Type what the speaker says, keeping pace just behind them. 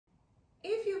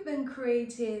If you've been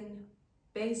creating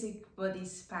basic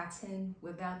bodice pattern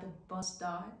without the bust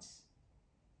darts,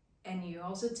 and you're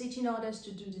also teaching others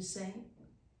to do the same,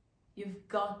 you've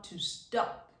got to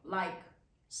stop. Like,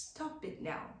 stop it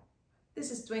now. This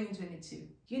is 2022.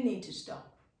 You need to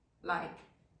stop. Like,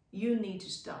 you need to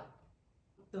stop.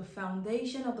 The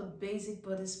foundation of the basic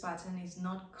bodice pattern is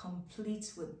not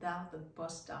complete without the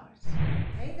bust darts.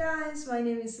 Hey guys, my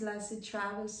name is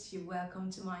STRAPLESS. You're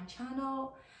welcome to my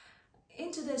channel. In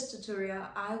today's tutorial,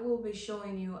 I will be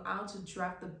showing you how to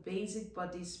draft the basic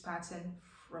bodice pattern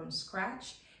from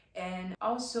scratch and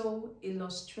also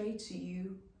illustrate to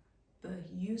you the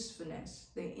usefulness,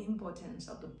 the importance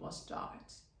of the bust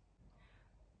dart.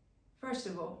 First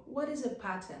of all, what is a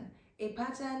pattern? A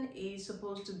pattern is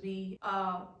supposed to be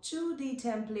a 2D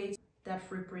template that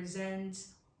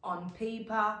represents on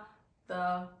paper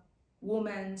the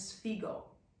woman's figure.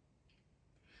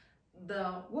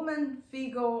 The woman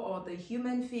figure or the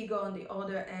human figure on the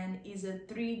other end is a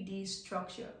 3D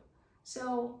structure.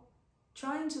 So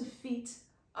trying to fit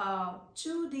a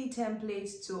 2D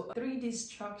template to a 3D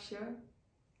structure,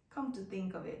 come to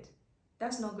think of it,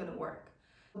 that's not going to work.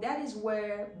 That is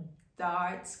where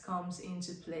darts comes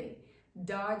into play.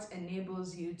 Darts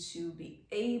enables you to be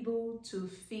able to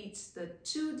fit the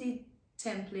 2D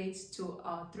templates to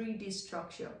a 3D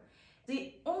structure.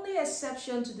 The only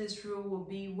exception to this rule will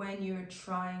be when you're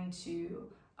trying to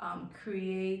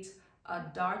create a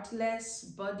dartless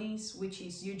bodice, which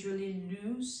is usually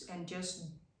loose and just,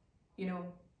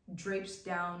 drapes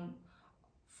down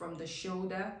from the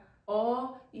shoulder,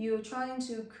 or you're trying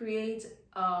to create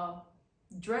a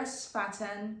dress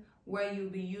pattern where you'll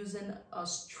be using a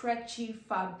stretchy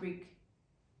fabric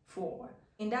for.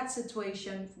 In that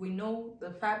situation, we know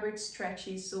the fabric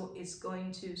stretches, so it's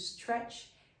going to stretch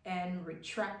and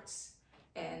retracts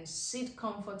and sit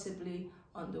comfortably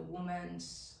on the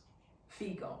woman's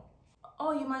figure.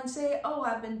 Or you might say, oh,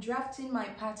 I've been drafting my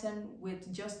pattern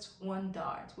with just one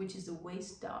dart, which is the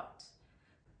waist dart.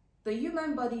 The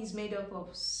human body is made up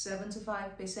of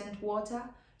 75% water,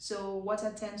 so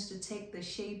water tends to take the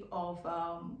shape of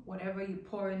whatever you're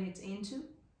pouring it into.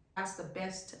 That's the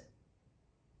best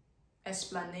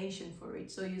explanation for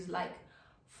it. So it's like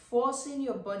forcing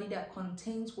your body that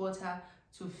contains water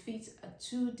to fit a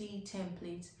 2D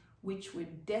template, which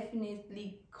would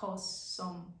definitely cause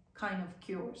some kind of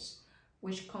chaos,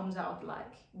 which comes out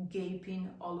like gaping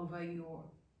all over your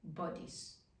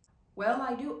bodies. Well,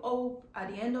 I do hope at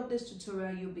the end of this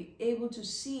tutorial you'll be able to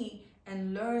see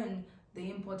and learn the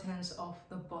importance of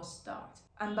the bust dart.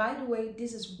 And by the way,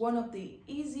 this is one of the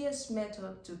easiest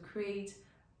methods to create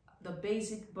the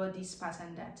basic bodice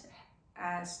pattern that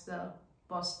has the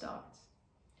bust dart.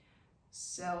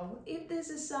 So if this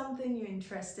is something you're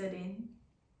interested in,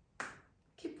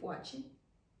 keep watching.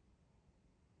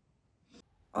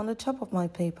 On the top of my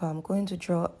paper, I'm going to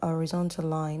draw a horizontal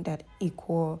line that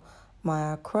equal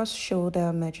my across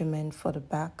shoulder measurement for the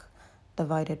back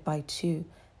divided by 2.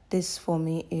 This for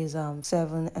me is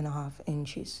 7.5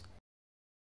 inches.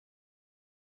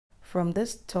 From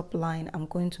this top line, I'm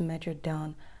going to measure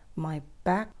down my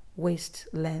back waist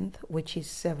length, which is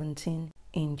 17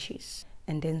 inches.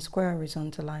 And then square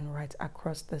horizontal line right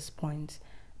across this point.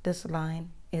 This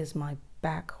line is my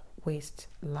back waist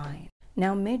line.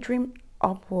 Now measuring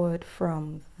upward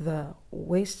from the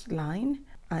waistline,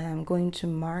 I am going to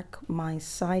mark my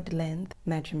side length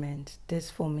measurement.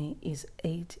 This for me is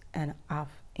 8.5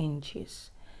 inches.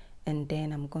 And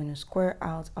then I'm going to square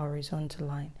out a horizontal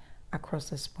line across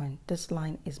this point. This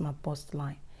line is my bust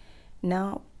line.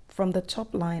 Now from the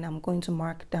top line, I'm going to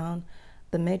mark down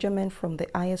the measurement from the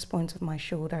highest point of my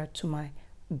shoulder to my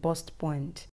bust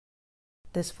point.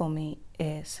 This for me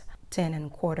is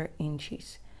 10.25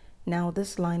 inches. Now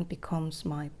this line becomes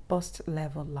my bust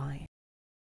level line.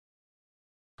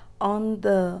 On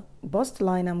the bust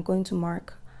line, I'm going to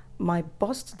mark my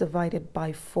bust divided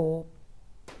by 4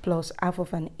 plus half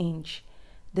of an inch.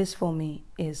 This for me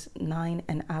is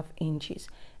 9.5 inches.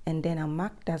 And then I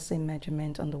mark that same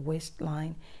measurement on the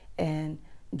waistline and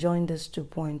join these 2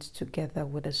 points together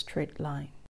with a straight line.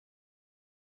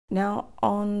 Now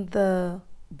on the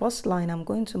bust line, I'm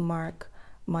going to mark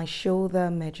my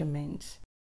shoulder measurement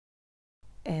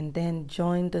and then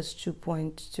join these 2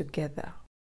 points together.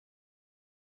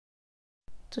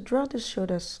 To draw the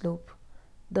shoulder slope,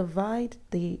 divide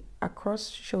the across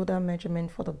shoulder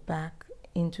measurement for the back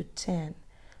into 10.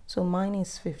 So mine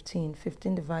is 15.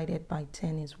 15 divided by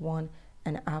 10 is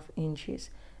 1.5 inches.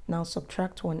 Now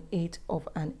subtract 1/8 of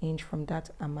an inch from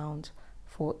that amount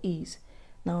for ease.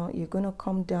 Now you're going to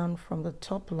come down from the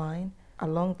top line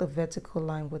along the vertical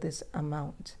line with this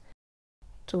amount.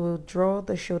 To draw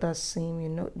the shoulder seam,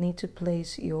 you need to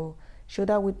place your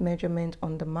shoulder width measurement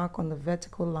on the mark on the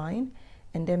vertical line,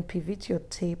 and then pivot your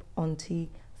tape until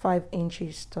 5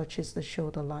 inches touches the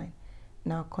shoulder line.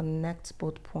 Now connect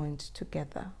both points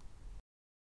together.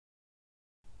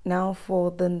 Now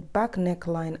for the back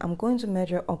neckline, I'm going to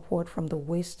measure upward from the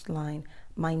waistline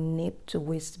my nape to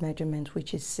waist measurement,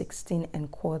 which is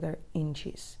 16¼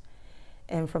 inches.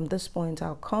 And from this point,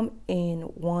 I'll come in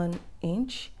 1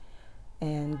 inch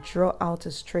and draw out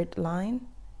a straight line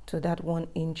to that 1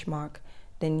 inch mark,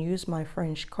 then use my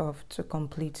French curve to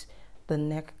complete the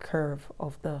neck curve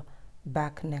of the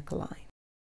back neckline.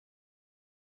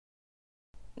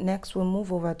 Next, we'll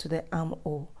move over to the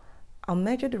armhole. I'll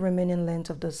measure the remaining length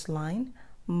of this line,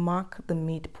 mark the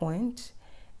midpoint,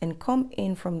 and come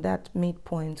in from that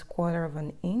midpoint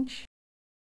 1/4 inch.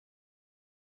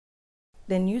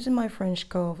 Then using my French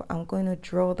curve, I'm going to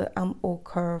draw the armhole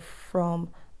curve from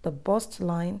the bust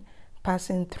line,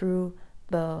 passing through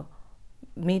the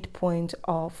midpoint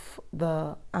of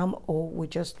the armhole we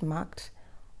just marked,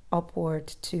 upward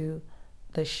to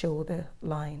the shoulder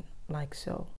line, like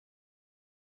so.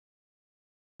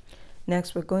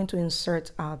 Next, we're going to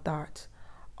insert our dart.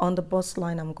 On the bust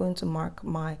line, I'm going to mark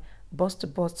my bust to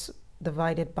bust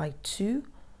divided by 2,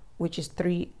 which is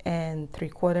 3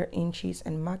 3/4 inches,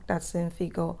 and mark that same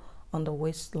figure on the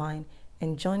waistline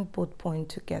and join both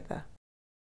points together.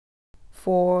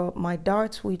 For my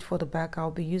dart width for the back,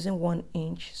 I'll be using 1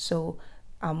 inch, so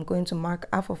I'm going to mark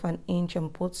 1/2 inch on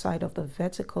both sides of the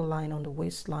vertical line on the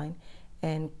waistline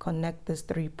and connect these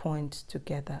 3 points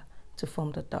together to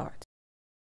form the dart.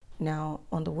 Now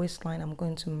on the waistline, I'm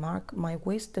going to mark my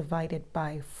waist divided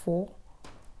by 4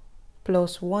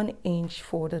 plus 1 inch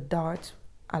for the dart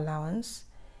allowance,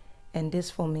 and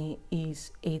this for me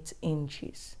is 8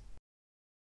 inches.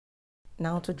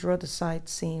 Now to draw the side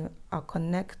seam, I'll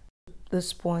connect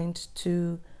this point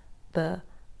to the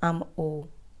armhole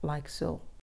like so.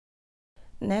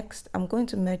 Next, I'm going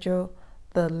to measure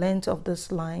the length of this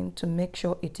line to make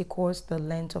sure it equals the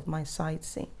length of my side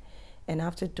seam. And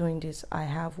after doing this, I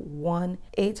have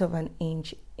 1/8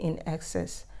 inch in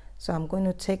excess. So I'm going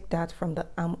to take that from the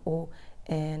armhole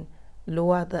and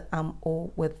lower the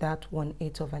armhole with that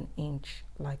 1/8 inch,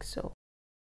 like so.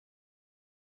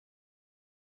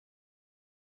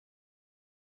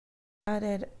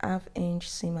 Added 1/2 inch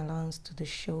seam allowance to the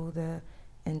shoulder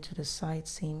and to the side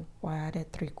seam, while I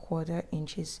added 3/4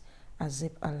 inches as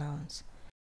zip allowance.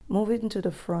 Moving to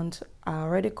the front, I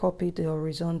already copied the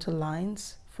horizontal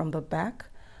lines from the back,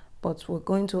 but we're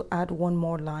going to add one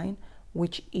more line,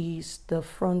 which is the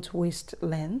front waist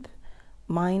length.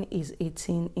 Mine is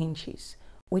 18 inches,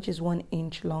 which is 1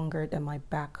 inch longer than my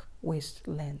back waist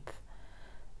length.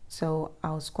 So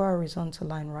I'll square a horizontal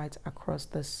line right across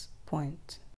this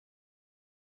point.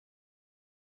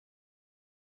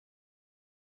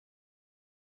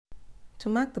 To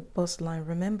mark the bust line,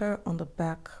 remember on the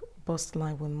back bust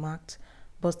line we marked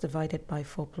bust divided by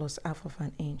 4 plus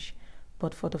 1/2 inch.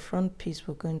 But for the front piece,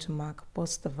 we're going to mark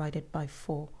bust divided by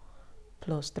 4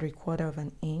 plus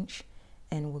 3/4 inch,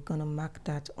 and we're going to mark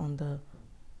that on the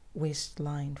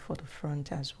waistline for the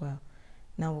front as well.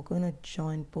 Now we're going to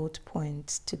join both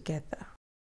points together.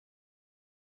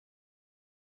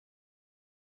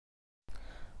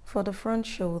 For the front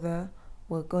shoulder,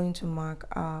 we're going to mark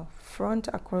our front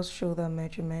across shoulder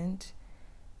measurement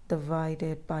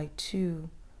divided by 2,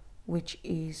 which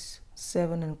is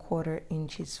 7¼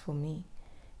 inches for me.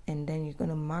 And then you're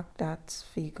going to mark that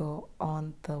figure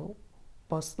on the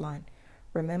bust line.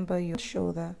 Remember, your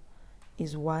shoulder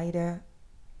is wider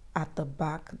at the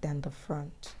back than the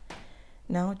front.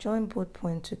 Now join both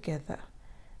points together.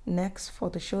 Next, for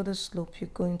the shoulder slope,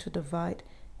 you're going to divide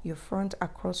your front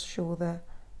across shoulder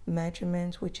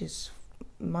measurement, which is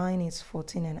mine is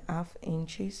 14½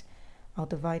 inches. I'll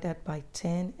divide that by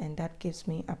 10, and that gives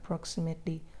me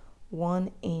approximately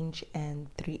 1 inch and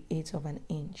 3/8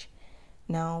 inch.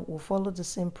 Now we'll follow the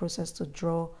same process to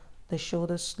draw the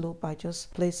shoulder slope by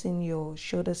just placing your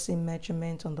shoulder seam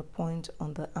measurement on the point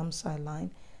on the arm side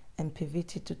line and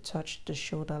pivot it to touch the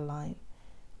shoulder line.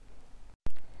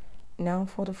 Now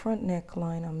for the front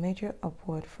neckline, I'll measure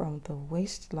upward from the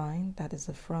waistline, that is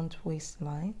the front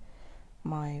waistline,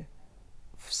 my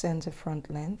center front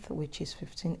length, which is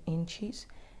 15 inches,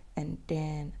 and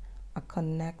then I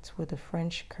connect with the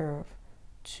French curve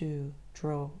to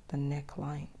draw the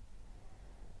neckline.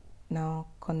 Now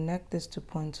connect these 2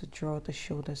 points to draw the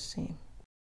shoulder seam.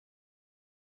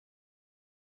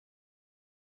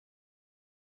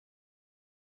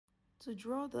 To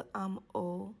draw the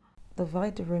armhole,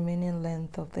 divide the remaining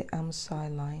length of the arm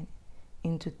side line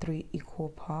into 3 equal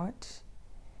parts,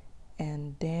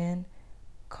 and then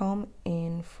come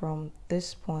in from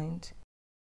this point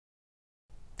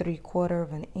 3/4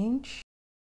 of an inch,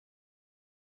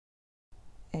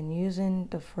 and using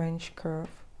the French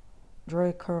curve, draw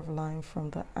a curved line from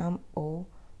the armhole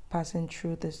passing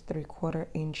through this 3/4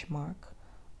 inch mark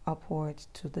upwards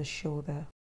to the shoulder.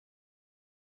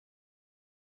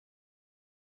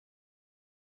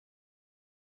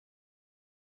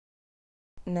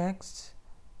 Next,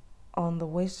 on the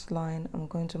waistline, I'm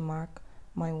going to mark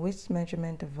my waist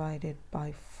measurement divided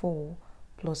by 4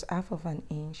 plus 1/2 of an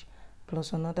inch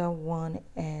plus another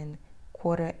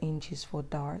 1¼ inches for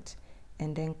dart,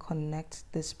 and then connect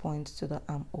this point to the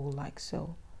armhole like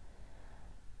so.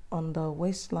 On the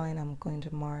waistline, I'm going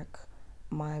to mark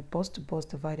my bust to bust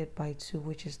divided by 2,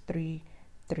 which is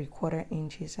 3¾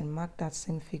 inches, and mark that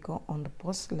same figure on the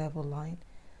bust level line.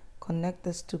 Connect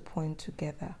these 2 points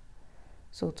together.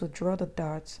 So to draw the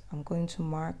darts, I'm going to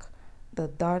mark the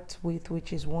dart width,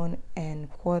 which is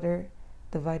 1¼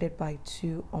 divided by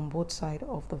 2 on both sides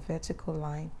of the vertical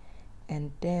line,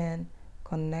 and then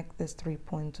connect these 3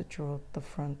 points to draw the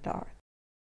front dart.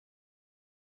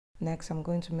 Next, I'm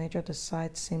going to measure the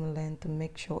side seam length to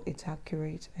make sure it's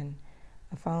accurate, and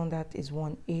I found that is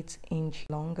 1/8 inch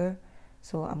longer.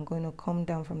 So I'm going to come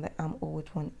down from the armhole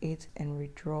with 1/8 and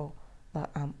redraw the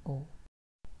armhole.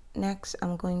 Next,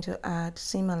 I'm going to add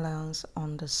seam allowance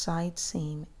on the side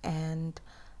seam and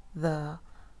the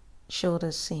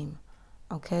shoulder seam.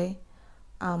 Okay,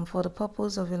 for the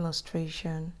purpose of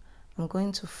illustration, I'm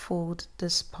going to fold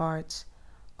this part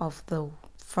of the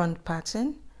front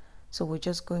pattern. So we're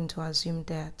just going to assume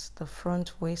that the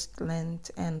front waist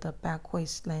length and the back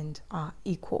waist length are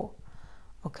equal.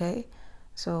 Okay,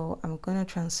 so I'm going to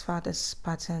transfer this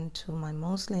pattern to my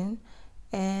muslin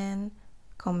and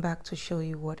come back to show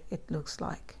you what it looks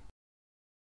like.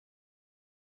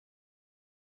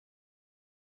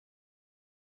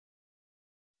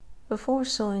 Before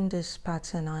sewing this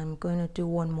pattern, I'm going to do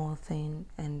one more thing,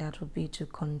 and that will be to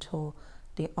contour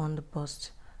the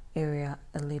underbust area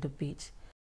a little bit.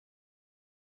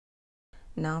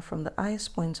 Now, from the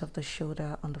highest point of the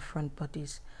shoulder on the front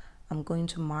bodice, I'm going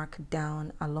to mark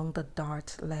down along the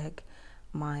dart leg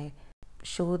my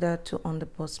shoulder to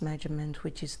underbust measurement,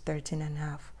 which is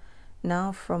 13½.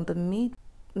 Now, from the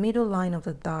middle line of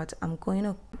the dart, I'm going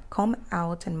to come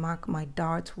out and mark my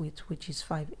dart width, which is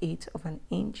 5/8 of an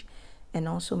inch, and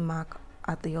also mark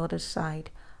at the other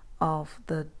side of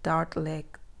the dart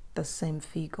leg the same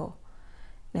figure.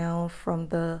 Now, from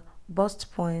the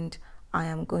bust point, I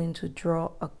am going to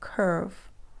draw a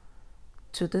curve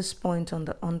to this point on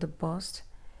the underbust,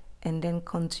 and then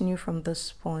continue from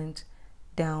this point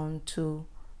down to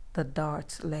the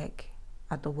dart leg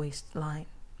at the waistline.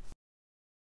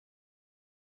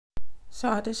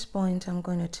 So at this point, I'm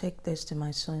going to take this to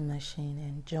my sewing machine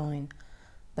and join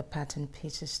the pattern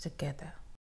pieces together.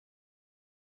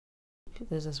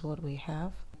 This is what we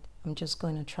have. I'm just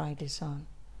going to try this on.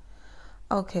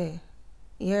 Okay,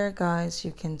 here guys,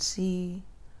 you can see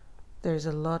there's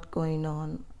a lot going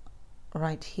on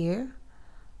right here.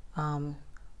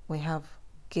 We have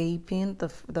gaping.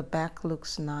 The back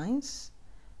looks nice,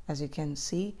 as you can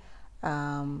see.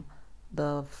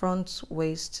 The front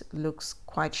waist looks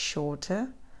quite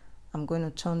shorter. I'm going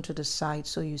to turn to the side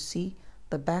so you see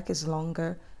the back is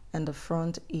longer and the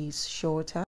front is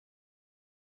shorter.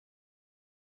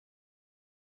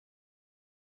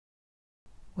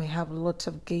 We have lots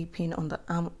of gaping on the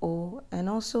armhole and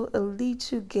also a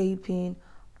little gaping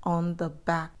on the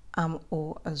back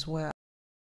armhole as well.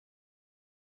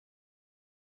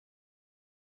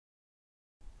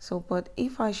 So, but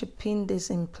if I should pin this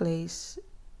in place,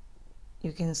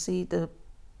 you can see the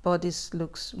bodice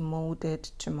looks molded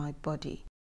to my body,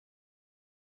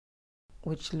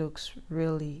 which looks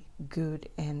really good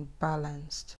and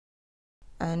balanced.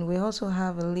 And we also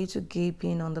have a little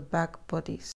gaping on the back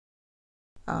bodice.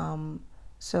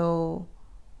 So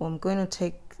I'm going to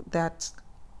take that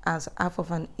as 1/2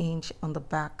 of an inch on the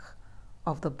back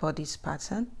of the bodice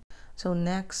pattern. So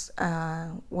next,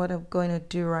 what I'm going to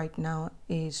do right now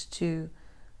is to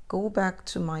go back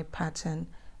to my pattern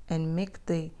and make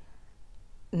the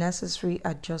necessary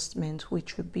adjustment,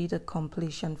 which would be the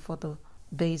completion for the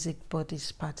basic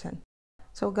bodice pattern.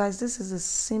 So guys, this is the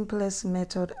simplest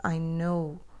method I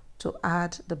know to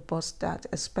add the bust dart,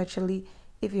 especially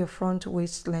if your front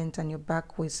waist length and your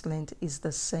back waist length is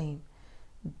the same.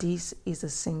 This is the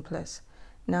simplest.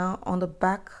 Now on the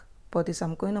back bodice,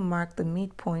 I'm going to mark the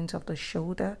midpoint of the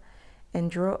shoulder and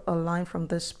draw a line from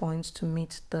this point to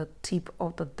meet the tip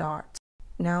of the dart.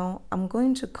 Now I'm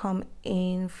going to come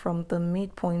in from the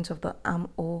midpoint of the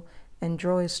armhole and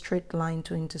draw a straight line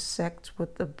to intersect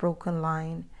with the broken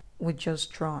line we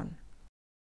just drawn.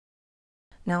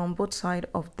 Now on both sides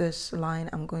of this line,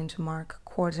 I'm going to mark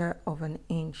 1/4 of an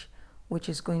inch, which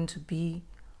is going to be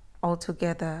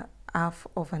altogether 1/2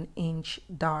 of an inch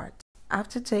dart.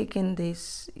 After taking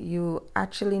this, you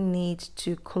actually need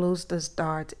to close this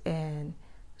dart and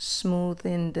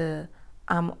smoothen the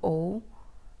armhole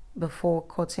before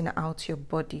cutting out your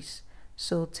bodice.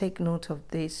 So take note of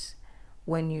this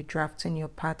when you're drafting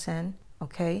your pattern,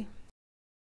 okay?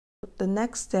 The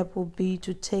next step will be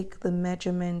to take the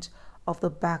measurement of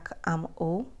the back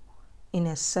armhole in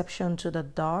exception to the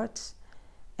dart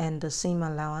and the seam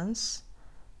allowance.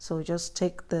 So just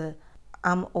take the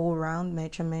armhole round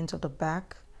measurement of the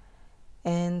back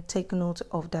and take note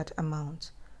of that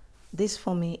amount. This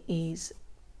for me is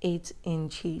 8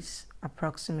 inches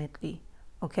approximately,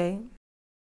 okay?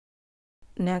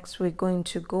 Next, we're going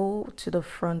to go to the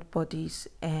front bodice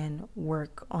and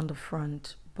work on the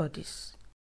front bodice.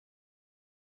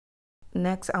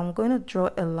 Next, I'm going to draw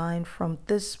a line from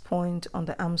this point on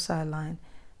the arm side line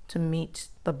to meet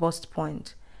the bust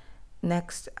point.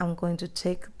 Next, I'm going to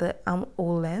take the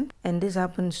armhole length, and this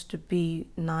happens to be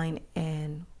 9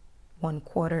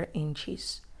 1/4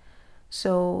 inches.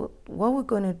 So what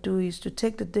we're going to do is to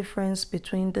take the difference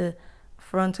between the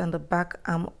front and the back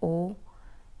armhole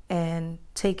and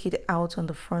take it out on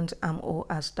the front armhole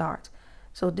as dart.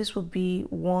 So this will be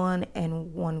 1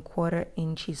 1/4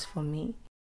 inches for me.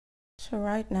 So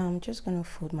right now I'm just going to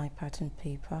fold my pattern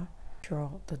paper, draw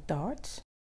the dart.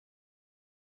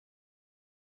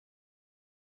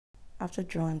 After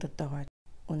drawing the dart,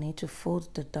 we'll need to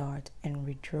fold the dart and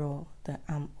redraw the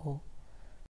armhole.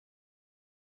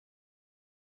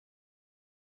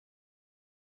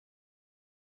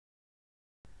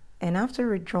 And after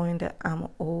redrawing the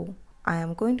armhole, I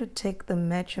am going to take the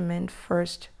measurement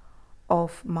first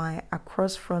of my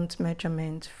across front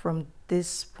measurement from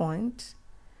this point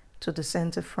to the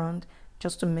center front,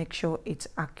 just to make sure it's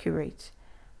accurate.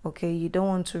 Okay, you don't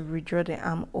want to redraw the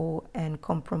armhole and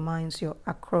compromise your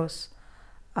across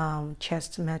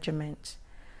chest measurement.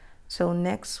 So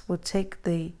next we'll take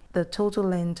the total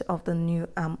length of the new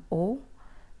armhole,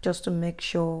 just to make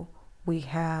sure we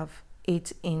have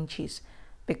 8 inches,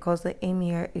 because the aim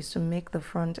here is to make the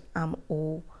front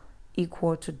armhole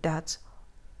equal to that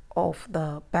of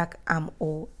the back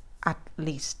armhole at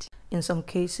least. In some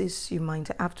cases, you might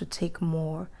have to take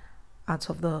more out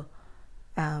of the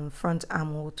front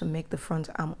armhole to make the front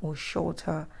armhole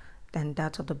shorter than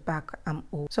that of the back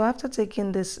armhole. So after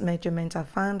taking this measurement, I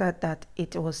found out that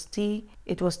it was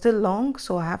still long,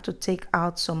 so I have to take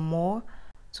out some more.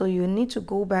 So you need to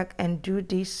go back and do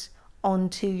this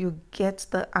until you get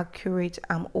the accurate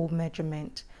armhole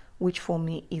measurement, which for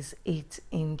me is 8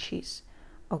 inches.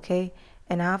 Okay,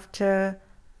 and after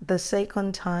the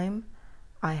second time,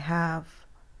 I have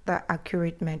the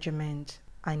accurate measurement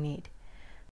I need.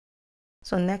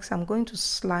 So next I'm going to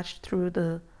slash through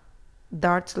the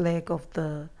dart leg of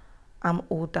the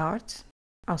armhole dart.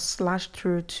 I'll slash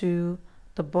through to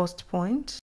the bust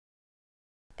point,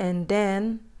 and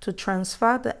then to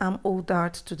transfer the armhole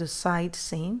dart to the side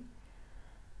seam,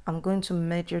 I'm going to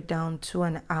measure down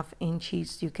 2.5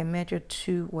 inches. You can measure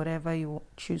 2, whatever you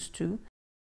choose to.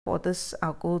 For this,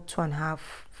 I'll go 2.5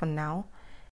 for now.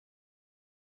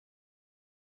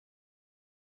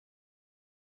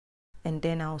 And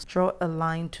then I'll draw a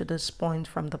line to this point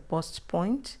from the bust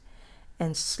point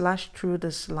and slash through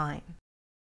this line.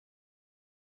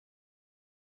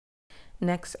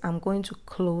 Next, I'm going to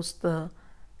close the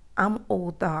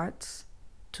armhole dart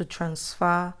to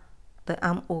transfer the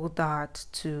armhole dart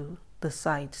to the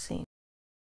side seam.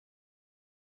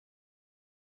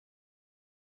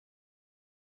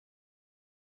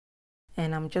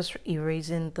 And I'm just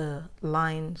erasing the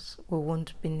lines we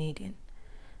won't be needing.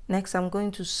 Next, I'm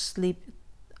going to slip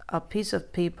a piece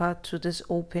of paper to this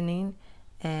opening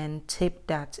and tape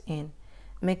that in.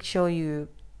 Make sure you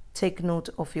take note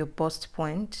of your bust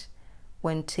point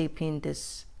when taping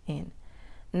this in.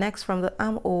 Next, from the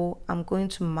armhole, I'm going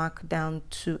to mark down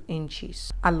 2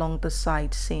 inches along the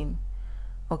side seam.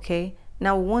 Okay,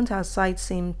 now we want our side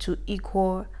seam to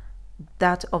equal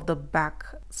that of the back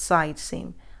side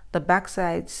seam. The back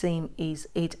side seam is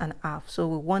 8.5, so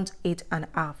we want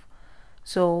 8.5.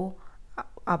 So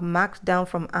I've marked down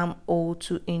from armhole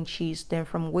 2 inches, then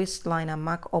from waistline I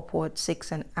mark upward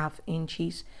 6.5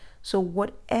 inches. So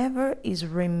whatever is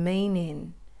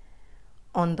remaining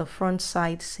on the front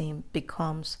side seam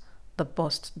becomes the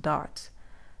bust dart.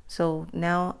 So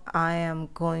now I am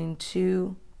going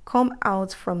to come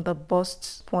out from the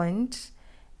bust point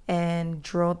and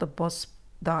draw the bust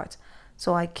dart.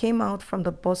 So I came out from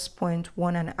the bust point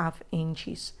 1.5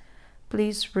 inches.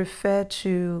 Please refer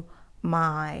to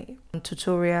my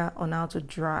tutorial on how to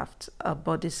draft a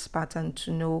bodice pattern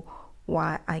to know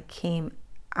why I came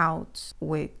out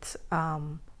with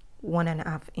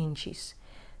 1.5 inches.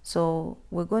 So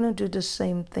we're going to do the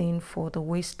same thing for the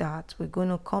waist dart. We're going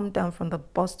to come down from the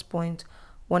bust point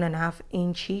 1.5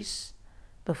 inches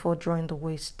before drawing the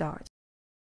waist dart.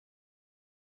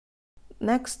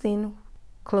 Next thing,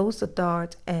 close the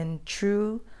dart and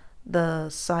through the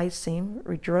side seam,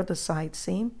 redraw the side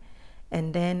seam,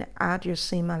 and then add your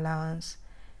seam allowance.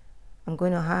 I'm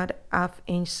going to add 1/2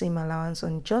 inch seam allowance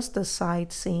on just the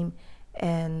side seam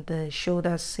and the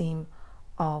shoulder seam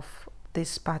of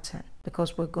this pattern,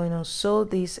 because we're going to sew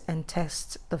this and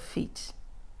test the fit.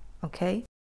 Okay.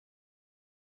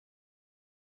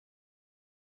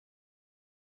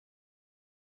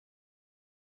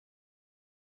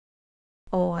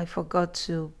 Oh, I forgot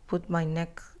to put my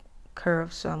neck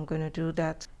curve, so I'm going to do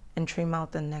that and trim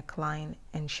out the neckline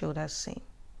and shoulder seam.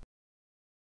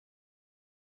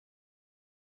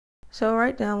 So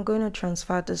right now I'm going to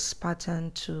transfer this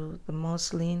pattern to the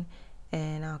muslin,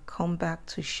 and I'll come back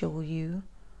to show you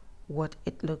what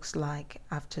it looks like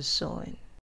after sewing.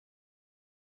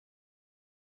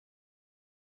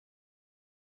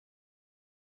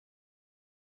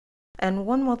 And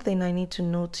one more thing I need to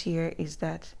note here is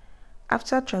that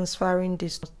after transferring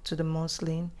this to the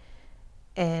muslin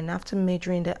and after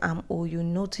measuring the armhole, you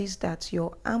notice that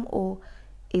your armhole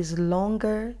is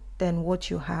longer than what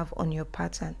you have on your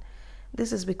pattern.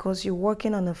 This is because you're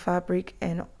working on a fabric,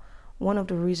 and one of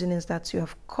the reasons is that you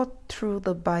have cut through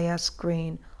the bias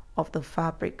grain of the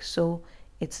fabric, so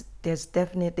there's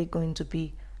definitely going to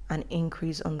be an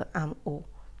increase on the armhole.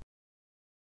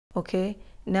 Okay,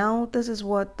 now this is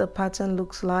what the pattern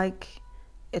looks like.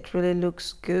 It really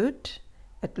looks good.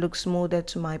 It looks molded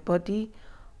to my body,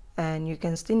 and you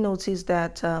can still notice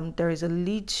that there is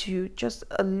just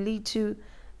a little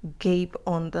gape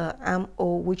on the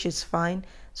armhole, which is fine.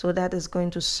 So that is going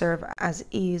to serve as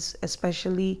is,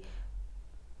 especially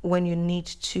when you need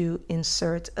to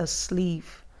insert a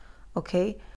sleeve.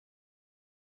 Okay,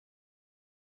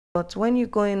 but when you're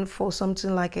going for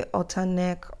something like a otter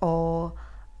neck or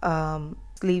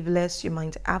sleeveless, you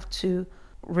might have to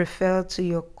refer to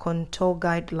your contour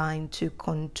guideline to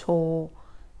contour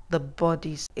the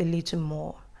bodies a little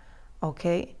more.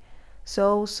 Okay,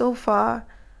 so far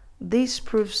this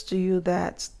proves to you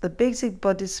that the basic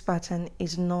bodice pattern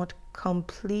is not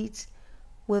complete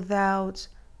without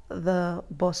the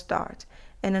bust dart.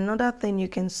 And another thing, you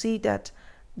can see that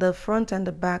the front and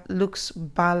the back looks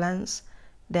balanced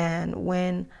than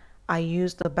when I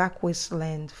use the back waist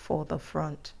length for the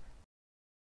front.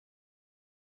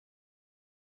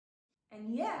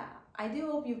 And yeah, I do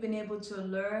hope you've been able to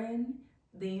learn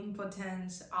the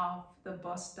importance of the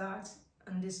bust dart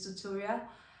in this tutorial,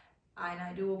 and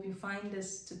I do hope you find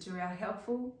this tutorial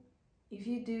helpful. If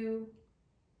you do,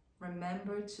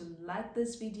 remember to like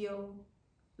this video,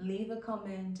 leave a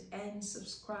comment, and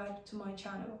subscribe to my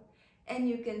channel. And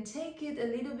you can take it a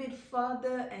little bit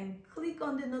further and click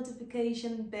on the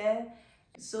notification bell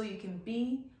so you can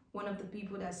be one of the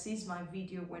people that sees my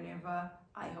video whenever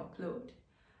I upload.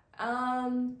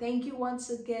 Thank you once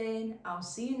again. I'll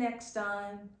see you next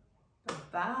time.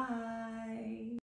 Bye.